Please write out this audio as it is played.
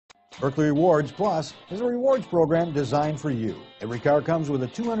Buerkle Rewards Plus is a rewards program designed for you. Every car comes with a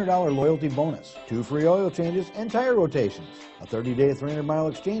 $200 loyalty bonus, 2 free oil changes and tire rotations, a 30-day 300-mile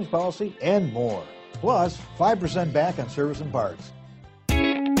exchange policy, and more. Plus, 5% back on service and parts.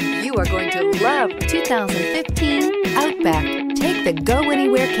 You are going to love 2015 Outback. Take the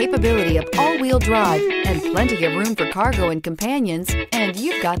go-anywhere capability of all-wheel drive and plenty of room for cargo and companions, and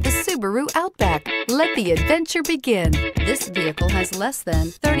you've got the Subaru Outback. Let the adventure begin. This vehicle has less than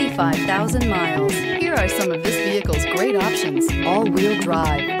 35,000 miles. Here are some of this vehicle's great options: all-wheel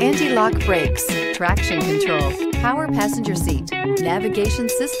drive, anti-lock brakes, traction control, power passenger seat, navigation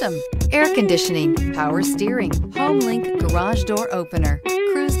system, air conditioning, power steering, HomeLink garage door opener,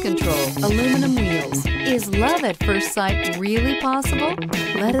 cruise control, aluminum wheels. Is love at first sight really possible?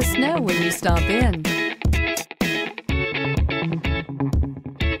 Let us know when you stop in.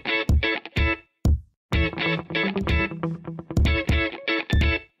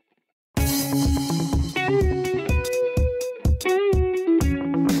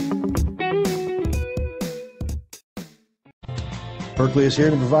 Buerkle is here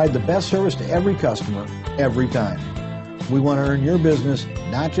to provide the best service to every customer, every time. We want to earn your business,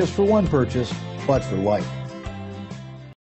 not just for one purchase, but for life.